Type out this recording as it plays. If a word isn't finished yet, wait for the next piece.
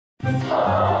There's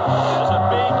a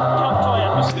big come-toy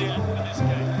atmosphere in this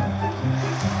game.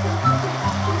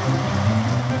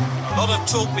 A lot of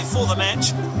talk before the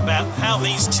match about how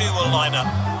these two will line up.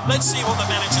 Let's see what the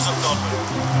managers have gone with.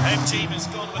 The home team has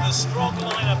gone with a strong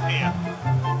lineup here.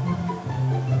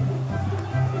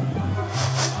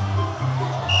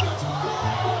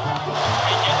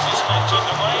 He gets his match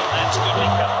underway. That's good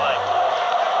link-up play.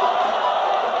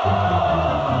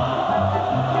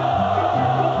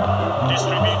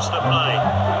 Distributes the play.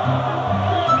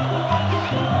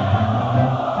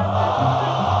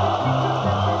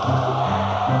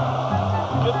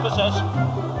 Good possession.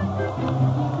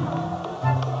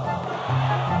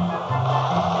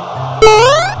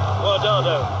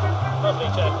 Guardado. Lovely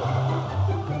tackle.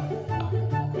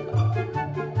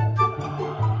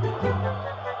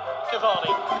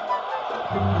 Cavani.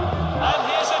 And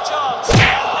here's a chance. And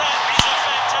that is a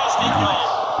fantastic goal.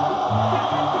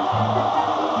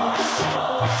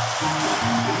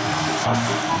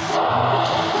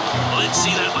 Let's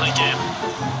see that one again.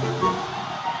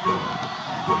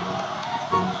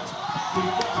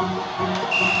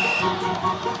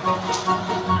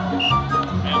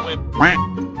 And we're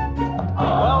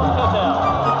well cut out.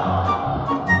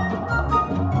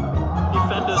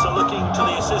 Defenders are looking to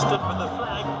the assistant with the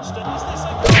flag. Is this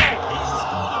a goal? He's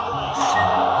scored a brace.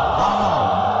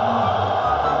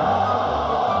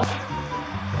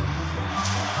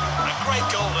 A great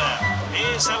goal there.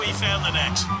 Here's how he found the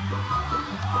net.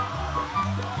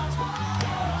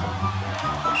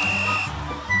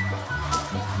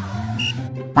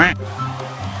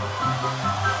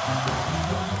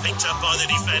 Picked up by the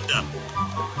defender.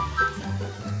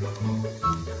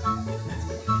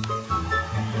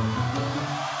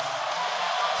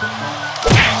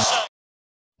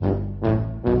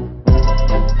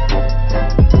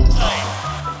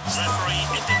 Referee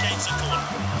indicates a corner.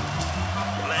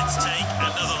 Let's take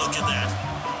another look at that.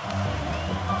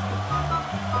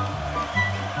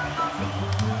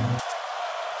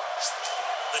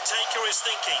 The taker is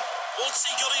thinking, what's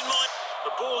he got in mind?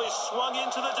 The ball is swung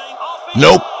into the dink.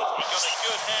 Nope. He got a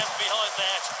good hand behind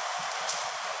that.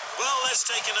 Well, let's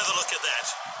take another look at that.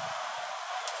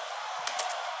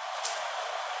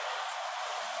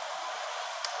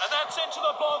 And that's into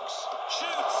the box.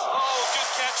 Shoots. Oh, good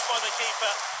catch by the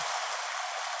keeper.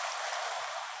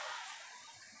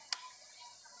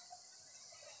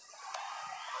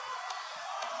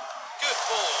 Good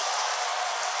ball.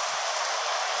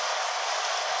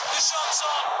 The shot's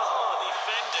on. Oh,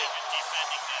 defending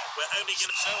there. We're only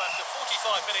going to... So after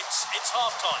 45 minutes, it's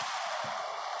half-time.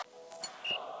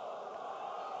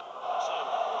 So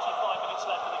 45 minutes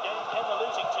left of the game. Can the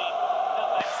losing team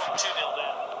come back from 2-0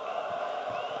 down?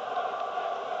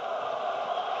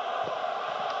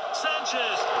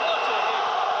 Sanchez, what a hit.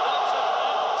 That's a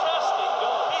fantastic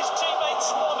goal. His teammates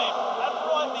swarm him, and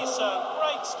rightly so.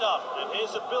 Great stuff. And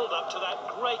here's a build-up to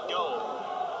that great goal.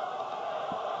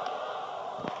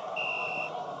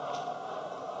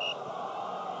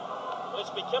 It's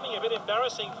becoming a bit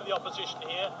embarrassing for the opposition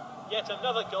here. Yet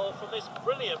another goal from this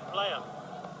brilliant player.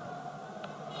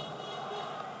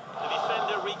 The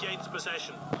defender regains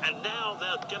possession, and now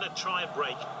they're going to try and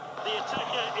break. The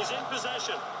attacker is in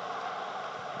possession.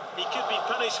 He could be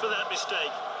punished for that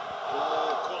mistake.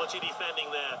 Oh, quality defending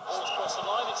there. Ball's across the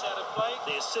line, it's out of play.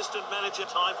 The assistant manager,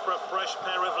 time for a fresh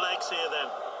pair of legs here then.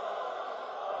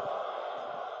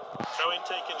 Throw in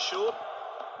taken short.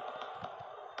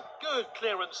 Good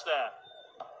clearance there.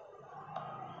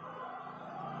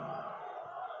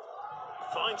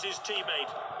 Finds his teammate.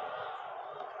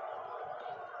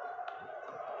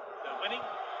 They're winning.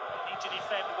 They need to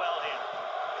defend well here.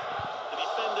 The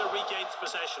defender regains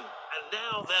possession. And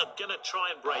now they're going to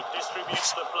try and break.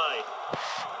 Distributes the play.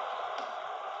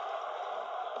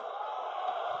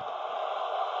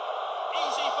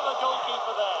 Easy for the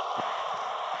goalkeeper there.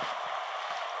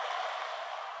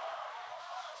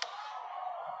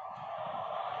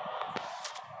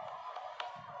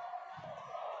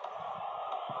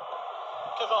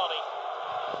 Cavani.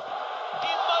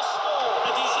 He must score. A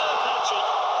deserved hat-trick.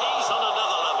 He's on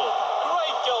another level.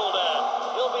 Great goal there.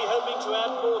 He'll be hoping to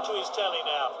add more to his tally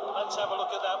now. Let's have a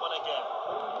look at that one again.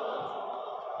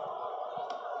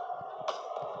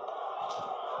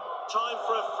 Time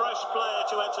for a fresh player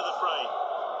to enter the fray.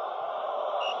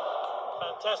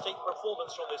 Fantastic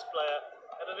performance from this player,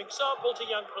 and an example to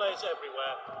young players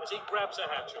everywhere as he grabs a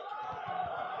hat-trick.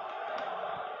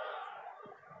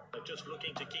 They're just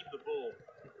looking to keep the ball.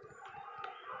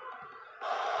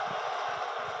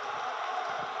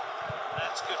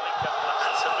 That's good link-up.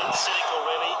 That's a bit cynical,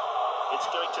 really. It's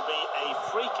going to be a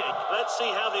free kick. Let's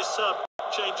see how this sub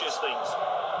changes things.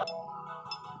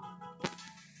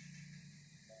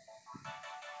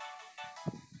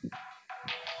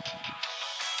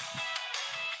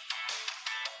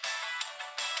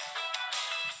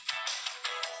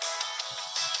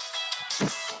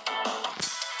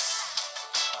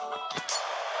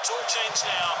 will change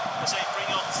now as they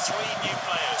bring on 3 new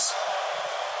players.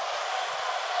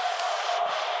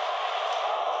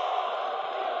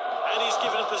 And he's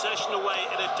given possession away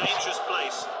in a dangerous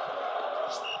place.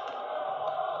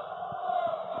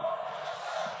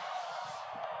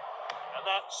 And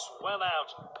that's well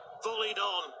out. Volleyed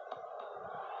on.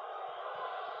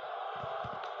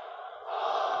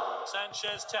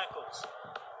 Sanchez tackles.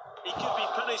 He could be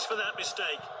punished for that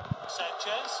mistake.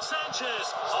 Sanchez!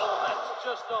 Oh, that's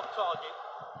just off target.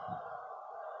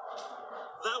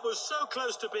 That was so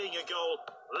close to being a goal.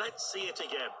 Let's see it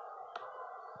again.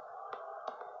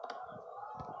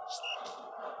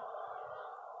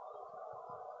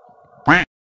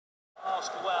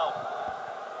 Asked well.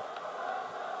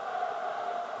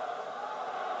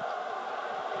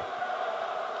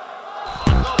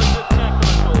 Not a good tackle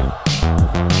at all.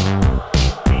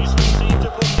 He's received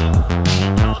a booking. He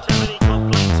can't have any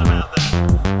complaints about that.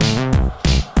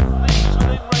 Things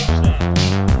within range there.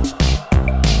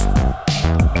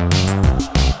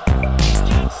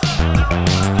 Gets the header in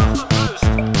back off the post.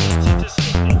 Gets it to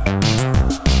safety.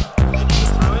 Can he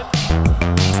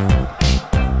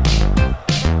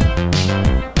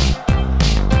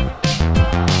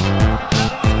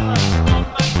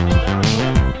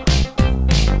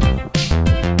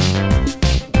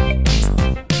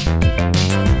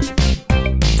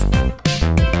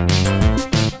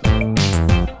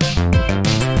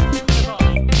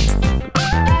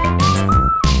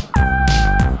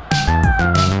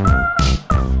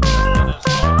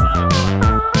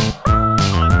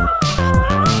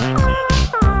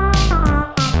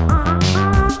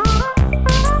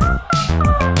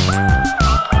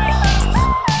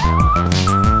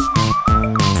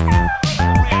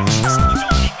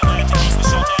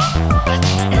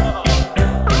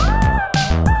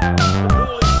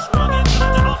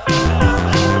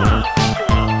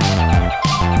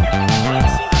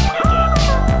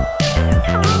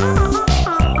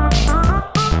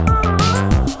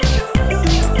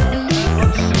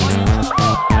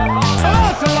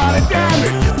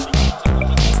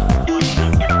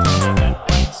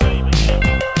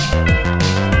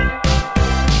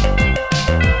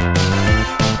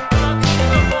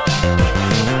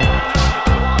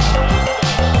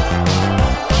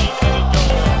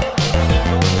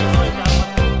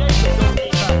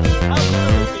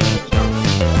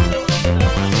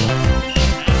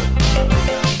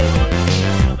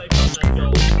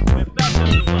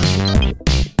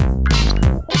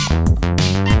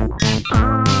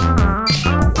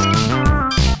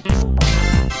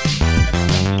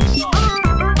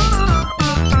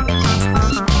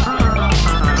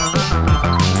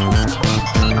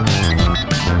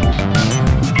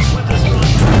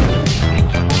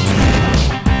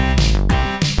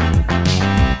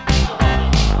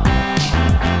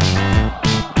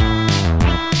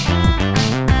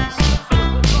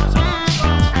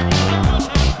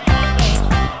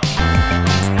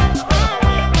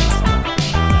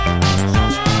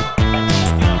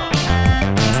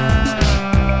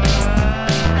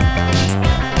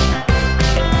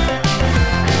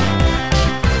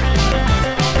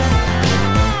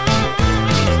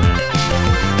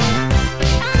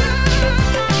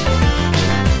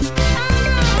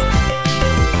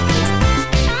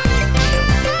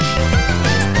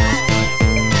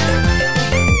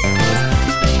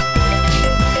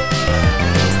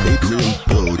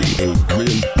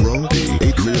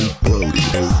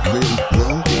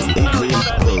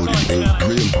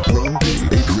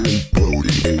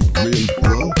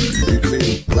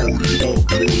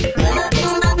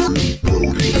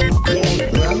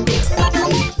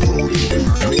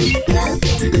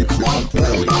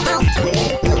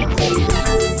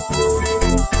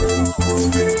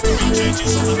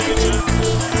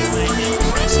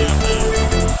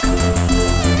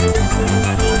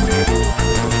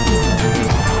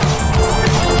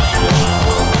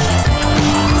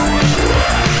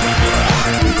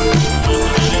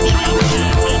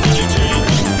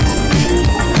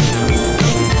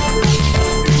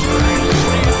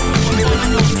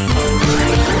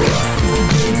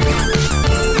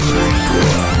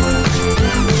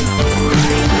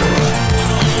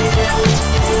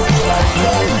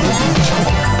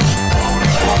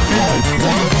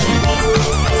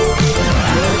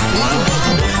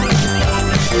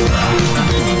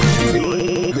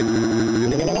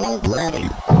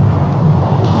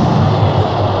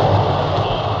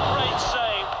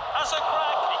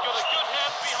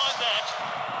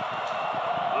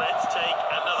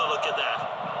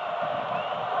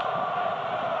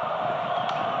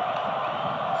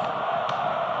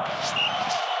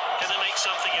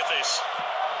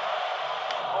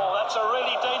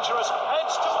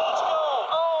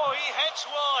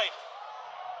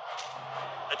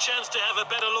chance to have a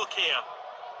better look here.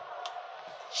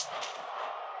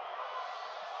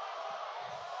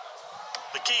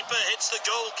 The keeper hits the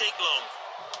goal kick long.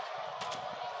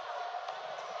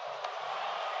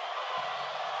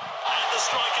 At the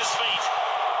striker's feet.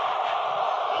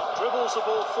 Dribbles the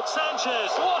ball for Sanchez.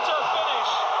 What a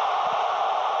finish!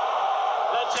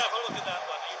 Let's have a look at that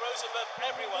one. He rose above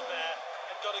everyone there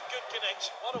and got a good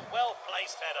connection. What a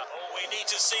well-placed header. Oh, we need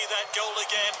to see that goal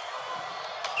again.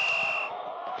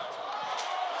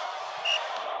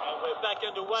 And we're back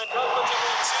underway. Comfortable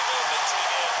 2-0.